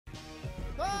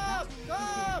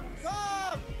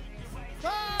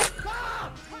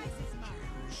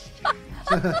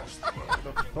The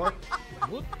fuck?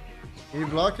 What? Can you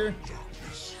block her?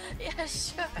 Yeah,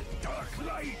 sure. Dark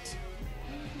light.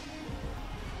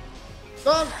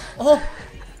 Stop! Oh!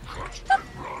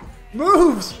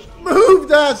 Moves! Move,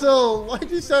 asshole!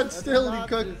 Why'd you stand still, you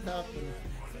cuck?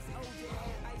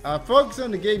 Focus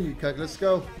on the game, you cuck. Let's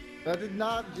go. That did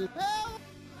not just.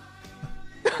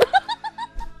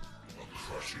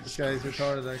 This guy's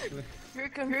retarded, actually. You're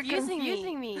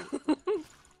confusing me.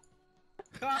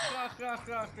 Ha ha ha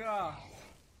ha ha.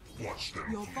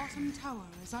 Your bottom tower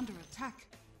is under attack.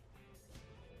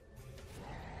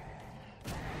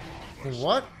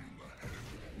 What?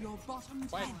 Your bottom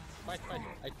Fight, tower. fight, fight.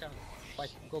 I can't.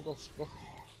 Fight. Go, go, go.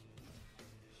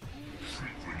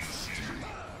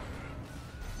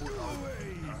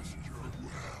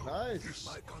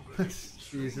 Nice.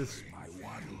 Jesus.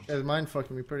 His mind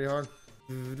fucking me pretty hard.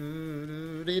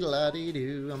 I'm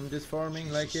just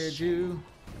farming like a Jew.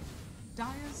 Dire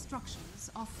structures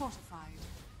are fortified.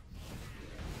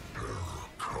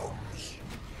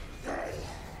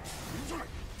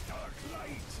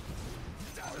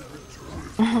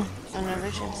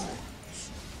 Another chance.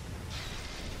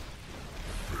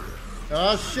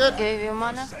 Oh shit! Gave you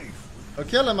mana? I'll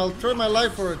kill him, I'll throw my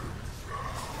life for it.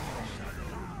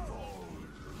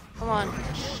 Come on.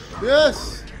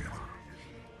 Yes!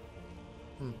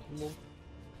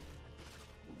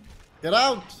 Get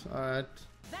out! Alright.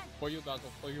 For you, Dago,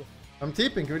 for you. I'm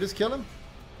TPing, can we just kill him?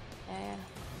 Yeah.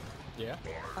 Yeah?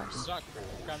 Jack,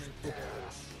 coming too.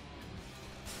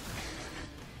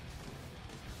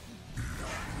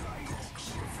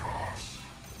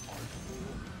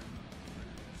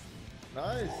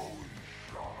 Nice.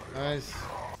 Nice.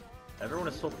 Everyone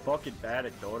is so fucking bad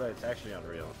at Dota, it's actually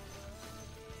unreal.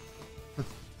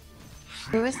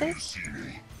 Who is this?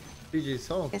 GG's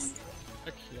soul. Yes.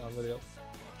 Actually, unreal.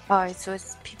 Oh, so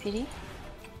it's PPD?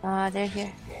 They're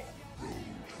here.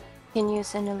 Can you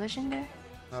send illusion there?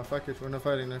 Ah, fuck it, we're not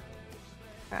fighting there.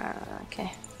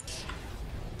 Okay.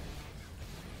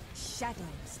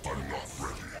 Shadows.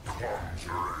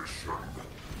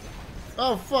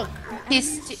 Oh fuck!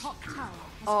 He's. Top tower has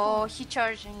Oh, he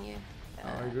charging you.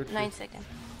 Oh, good 9 shit. seconds.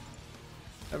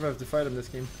 Never have to fight him this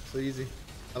game. So easy.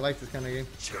 I like this kind of game.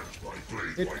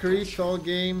 It creeps all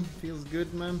game. Feels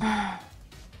good, man.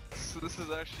 So this is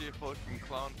actually a fucking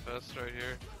clown fest right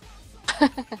here.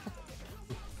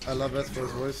 I love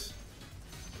Vesper's voice.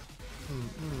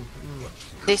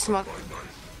 They smoke.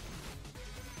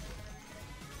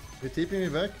 You TPing me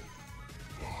back?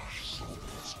 Oh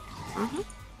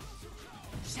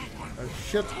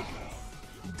shit.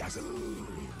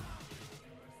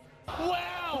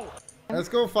 Wow! Let's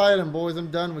go fight him, boys.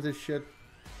 I'm done with this shit.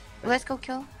 Let's go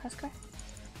kill Husker.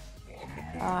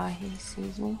 Ah, he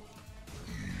sees me.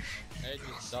 Edge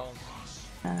is down.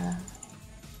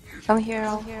 Come here,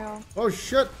 I'll heal. Oh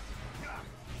shit.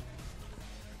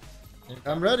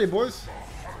 I'm ready, boys.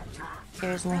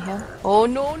 Here's my heal. Oh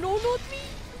no, no, not me!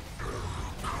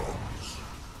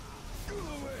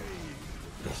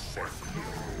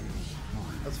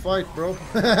 Let's fight, bro.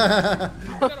 Get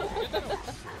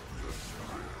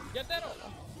that off!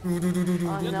 Oh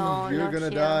no, You're no gonna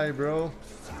heal. die, bro.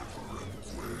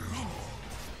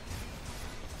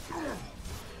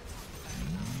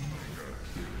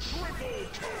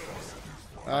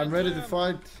 I'm ready to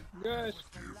fight. Yes!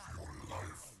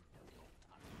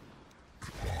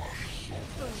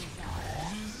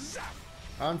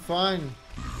 I'm fine.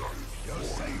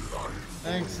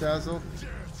 Thanks, Dazzle.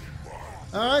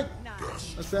 Alright,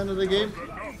 that's the end of the game.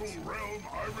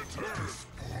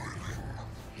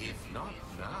 If not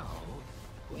now,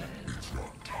 when? It's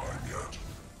not time yet.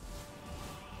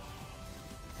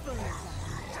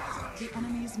 The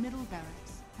enemy's middle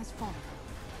barracks has fallen.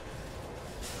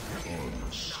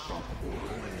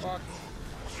 Fuck.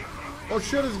 Oh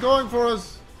shit, it's going for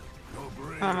us.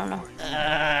 No.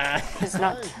 It's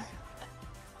not.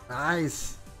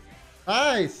 Nice.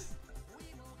 Nice.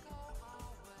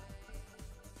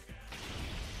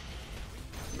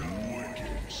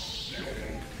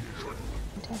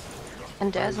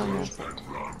 And Dazzle makes it.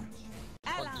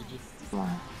 Come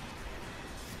on.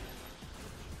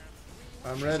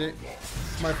 I'm ready.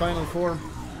 This is my final form.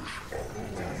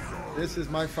 This is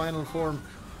my final form.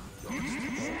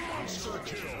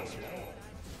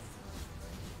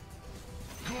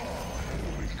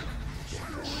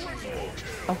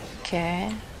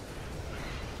 Okay.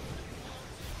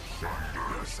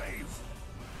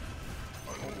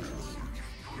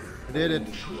 I did it.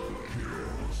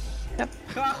 Yep.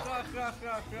 Ha ha ha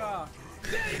ha ha!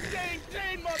 Ding ding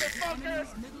ding, motherfucker!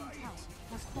 Middle tower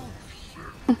has fallen.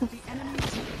 The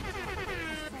enemy's middle tower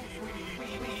has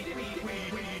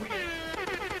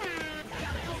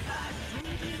fallen.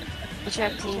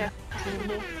 Good job,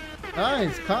 team.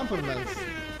 Nice, compliments.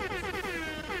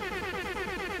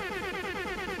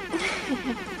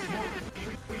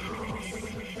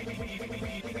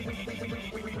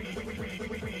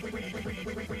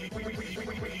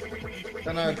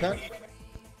 Can I attack?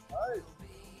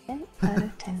 10 out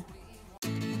of 10.